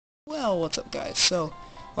Well, what's up, guys? So,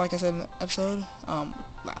 like I said in the episode,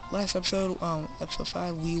 last episode, episode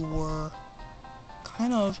 5, we were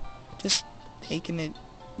kind of just taking it.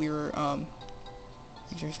 We were,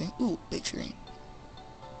 interesting. Ooh, big screen.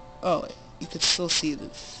 Oh, you could still see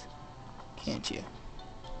this, can't you?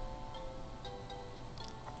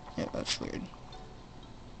 Yeah, that's weird.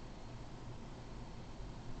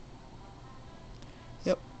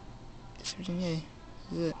 Yep, searching. Yay,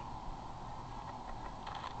 this is it.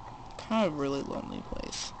 Kind of really lonely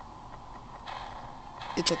place.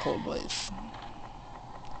 It's a cold place.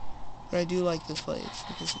 But I do like this place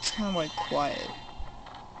because it's kind of like quiet.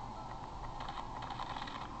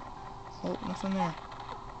 Oh, nothing there.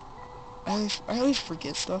 I always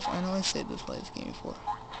forget stuff. I know I saved this game before.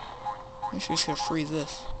 I'm just gonna freeze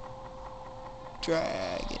this.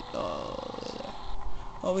 Drag it.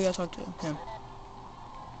 Oh, we gotta talk to him.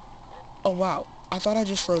 Oh wow, I thought I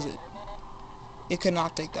just froze it. It could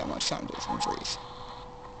not take that much time to freeze.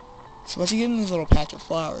 So once you get in this little patch of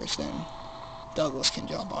flowers, then Douglas can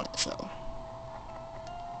jump on it, so.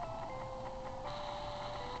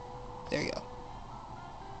 There you go.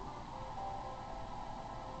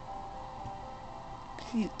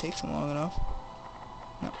 It takes him long enough.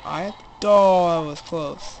 No, oh, that was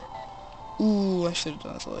close. Ooh, I should have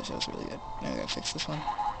done this later. That was really good. Now I gotta fix this one.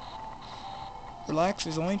 Relax,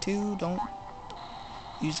 there's only 2. Don't.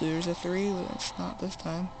 Usually there's a 3, but it's not this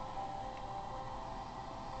time.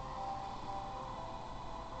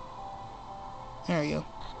 There you go.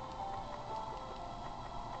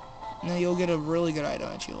 Now you'll get a really good item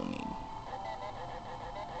that you'll need.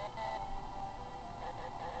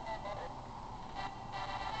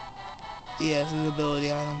 Yeah, this is an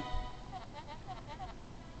ability item.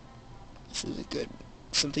 This is a good,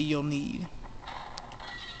 something you'll need.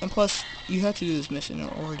 And plus, you have to do this mission in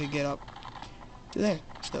order to get up to there.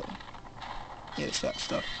 So, yeah, it's that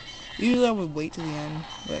stuff. Usually I would wait to the end,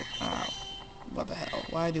 but, what the hell?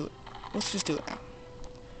 Why do it? Let's just do it now.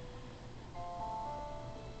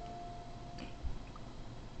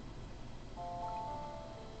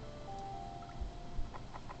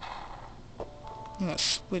 I'm gonna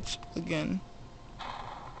switch again.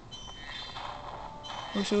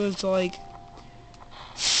 Wish it was like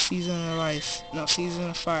Season of Ice. No,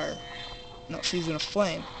 Season of Fire. No, Season of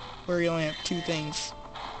Flame. Where you only have 2 things.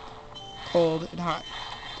 Cold and hot.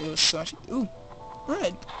 It was such... Ooh!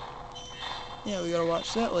 Red! Yeah, we gotta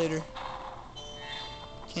watch that later.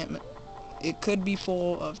 Can't... It could be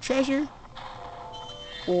full of treasure.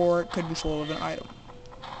 Or it could be full of an item.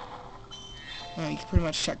 You can pretty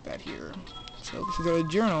much check that here. So if you go to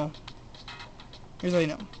journal, here's how you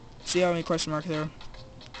know. See how many question marks there?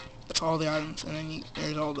 That's all the items, and then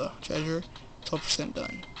there's all the treasure. 12%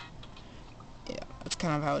 done. Yeah, that's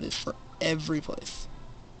kind of how it is for every place.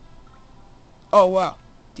 Oh wow,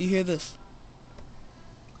 do you hear this?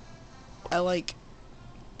 I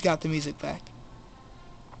got the music back.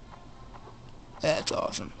 That's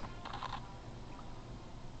awesome.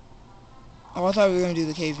 Oh, I thought we were gonna do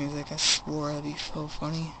the cave music. I swore that'd be so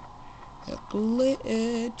funny. A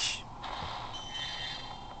glitch.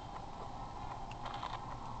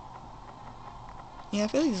 Yeah, I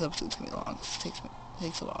feel like this episode's gonna be long. It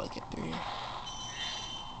takes a while to get through here.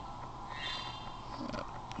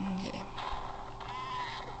 Okay.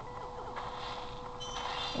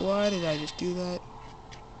 Why did I just do that?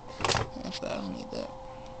 After that, I don't need that.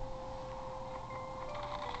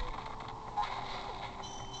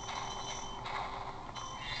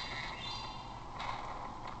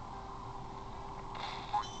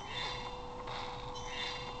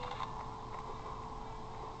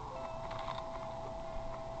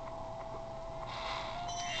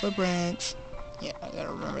 Footprints. Yeah, I gotta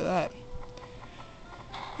remember that.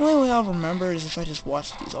 The only way I'll remember is if I just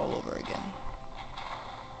watch these all over again.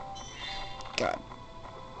 God.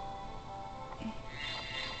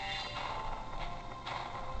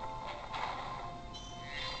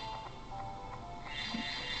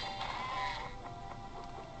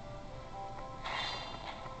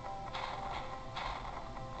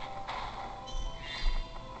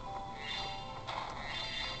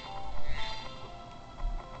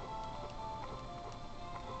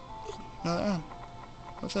 Another arm.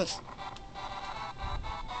 What's this?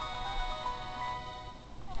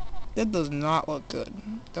 That does not look good.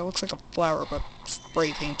 That looks like a flower, but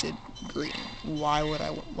spray painted green. Why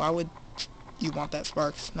would you want that,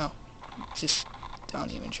 Sparks? No. Just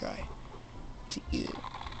don't even try to eat it.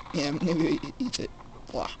 Yeah, maybe it eats it.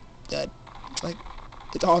 Blah. Dead.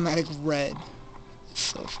 It's automatic red. It's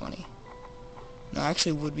so funny. No,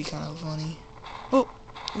 actually would be kind of funny. Oh!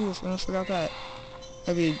 Ooh, I almost forgot that.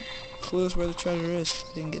 That'd be clues where the treasure is if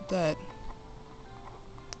I didn't get that.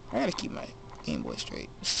 I gotta keep my Game Boy straight.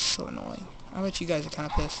 This is so annoying. I bet you guys are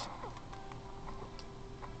kind of pissed.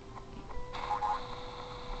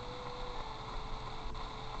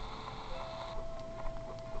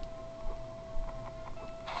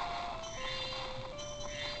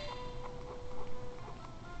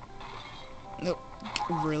 Nope.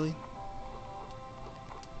 Really?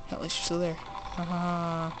 At least you're still there.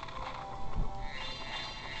 Haha.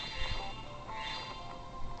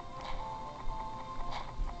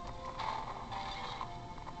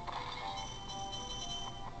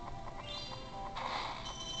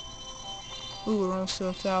 Ooh, we're almost to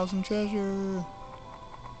 1,000 treasure.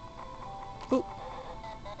 Ooh,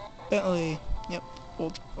 Bentley. Yep,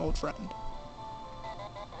 old friend.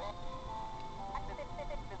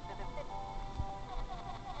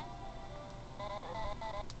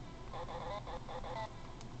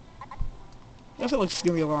 I feel like it's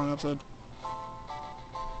gonna be a long episode.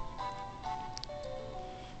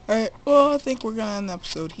 Alright, well, I think we're gonna end the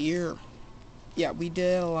episode here. Yeah, we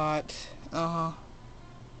did a lot. So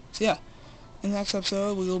yeah, in the next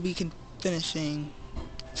episode, we will be finishing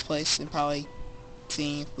this place and probably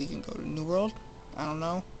seeing if we can go to New World. I don't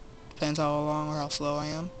know. Depends how long or how slow I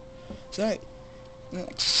am. So, alright,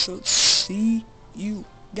 next episode, see you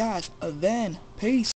guys then. Peace.